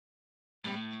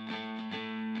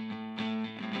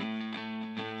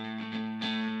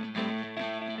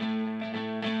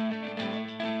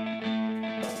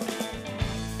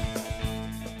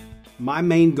My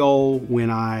main goal when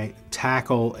I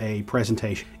tackle a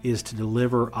presentation is to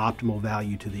deliver optimal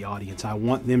value to the audience. I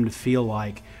want them to feel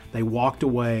like they walked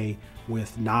away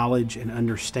with knowledge and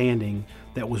understanding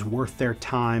that was worth their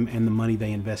time and the money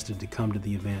they invested to come to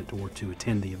the event or to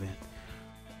attend the event.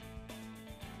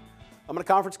 I'm on a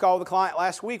conference call with a client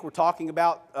last week. We're talking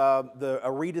about a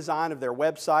redesign of their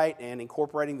website and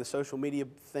incorporating the social media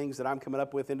things that I'm coming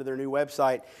up with into their new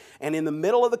website. And in the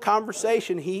middle of the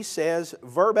conversation, he says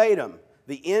verbatim,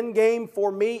 the end game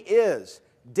for me is,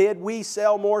 did we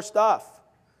sell more stuff?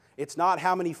 It's not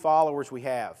how many followers we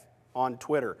have on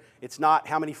Twitter. It's not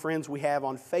how many friends we have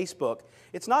on Facebook.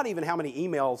 It's not even how many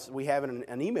emails we have in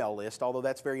an email list, although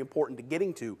that's very important to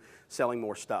getting to selling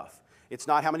more stuff. It's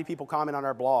not how many people comment on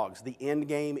our blogs. The end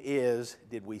game is,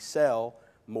 did we sell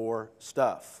more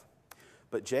stuff?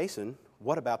 But Jason,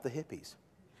 what about the hippies?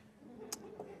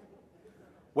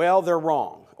 Well, they're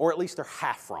wrong, or at least they're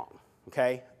half wrong,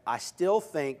 okay? I still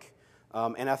think,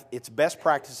 it's best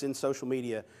practice in social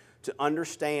media to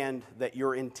understand that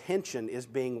your intention is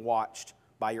being watched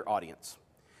by your audience.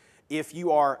 If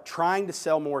you are trying to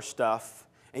sell more stuff,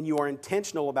 and you are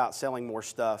intentional about selling more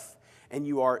stuff, and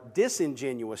you are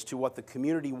disingenuous to what the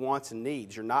community wants and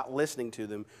needs, you're not listening to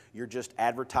them, you're just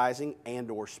advertising and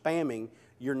or spamming,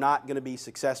 you're not going to be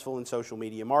successful in social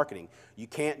media marketing. You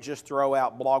can't just throw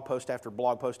out blog post after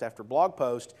blog post after blog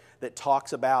post that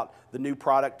talks about the new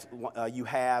product you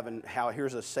have and how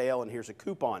here's a sale and here's a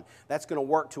coupon. That's going to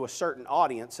work to a certain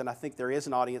audience, and I think there is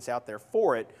an audience out there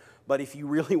for it. But if you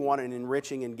really want an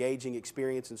enriching, engaging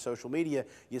experience in social media,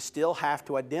 you still have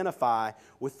to identify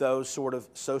with those sort of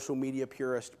social media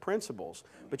purist principles.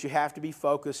 But you have to be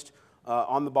focused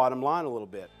on the bottom line a little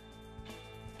bit.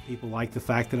 People like the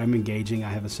fact that I'm engaging, I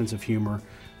have a sense of humor,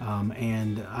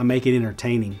 and I make it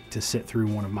entertaining to sit through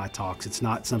one of my talks. It's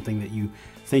not something that you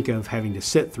think of having to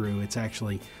sit through. It's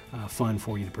actually fun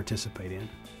for you to participate in.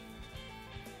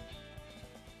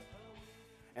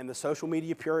 And the social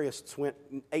media purists went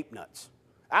ape nuts.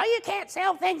 Oh, you can't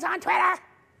sell things on Twitter.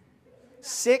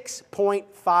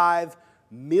 $6.5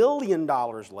 million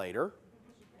later,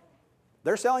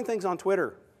 they're selling things on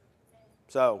Twitter.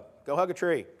 So go hug a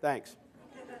tree. Thanks.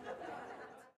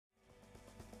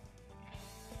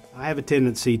 I have a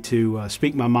tendency to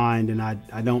speak my mind, and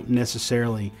I don't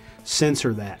necessarily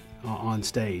censor that on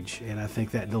stage, and I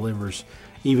think that delivers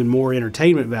even more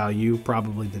entertainment value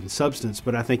probably than substance,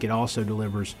 but I think it also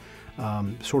delivers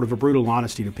sort of a brutal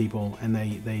honesty to people, and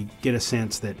they get a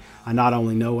sense that I not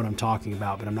only know what I'm talking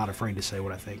about, but I'm not afraid to say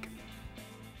what I think.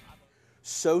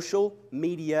 Social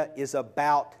media is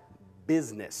about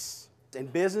business,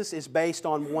 and business is based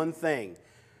on one thing: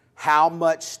 how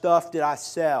much stuff did I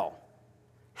sell?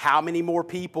 How many more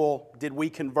people did we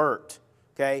convert?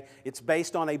 Okay? It's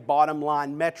based on a bottom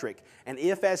line metric. And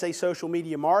if as a social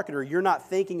media marketer you're not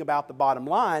thinking about the bottom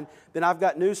line, then I've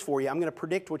got news for you. I'm going to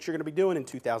predict what you're going to be doing in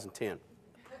 2010.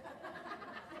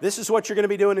 This is what you're going to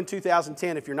be doing in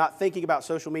 2010 if you're not thinking about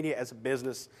social media as a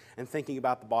business and thinking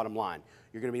about the bottom line.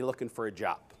 You're going to be looking for a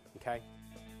job. Okay?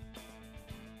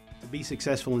 To be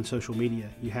successful in social media,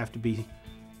 you have to be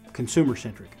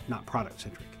consumer-centric, not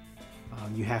product-centric.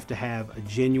 You have to have a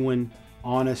genuine,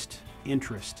 honest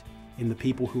interest in the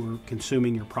people who are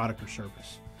consuming your product or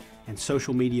service. And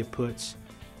social media puts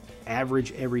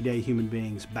average, everyday human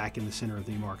beings back in the center of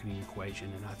the marketing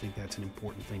equation, and I think that's an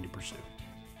important thing to pursue.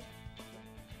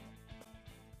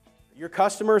 Your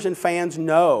customers and fans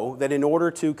know that in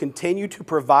order to continue to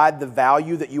provide the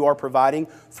value that you are providing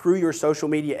through your social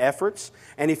media efforts,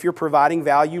 and if you're providing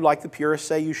value like the purists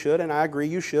say you should, and I agree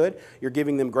you should, you're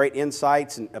giving them great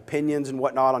insights and opinions and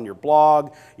whatnot on your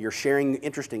blog, you're sharing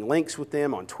interesting links with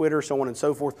them on Twitter, so on and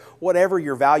so forth, whatever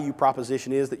your value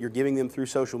proposition is that you're giving them through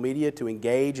social media to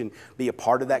engage and be a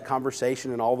part of that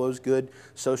conversation and all those good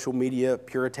social media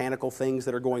puritanical things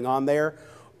that are going on there,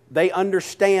 they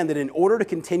understand that in order to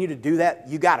continue to do that,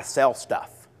 you got to sell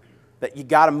stuff, that you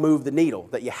got to move the needle,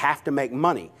 that you have to make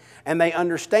money. And they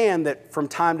understand that from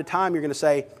time to time you're going to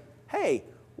say, hey,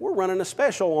 we're running a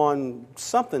special on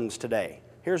somethings today.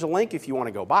 Here's a link if you want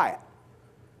to go buy it.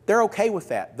 They're okay with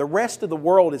that. The rest of the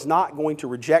world is not going to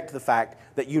reject the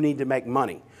fact that you need to make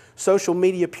money. Social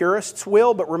media purists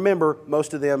will, but remember,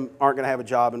 most of them aren't going to have a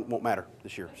job and won't matter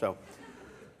this year. So.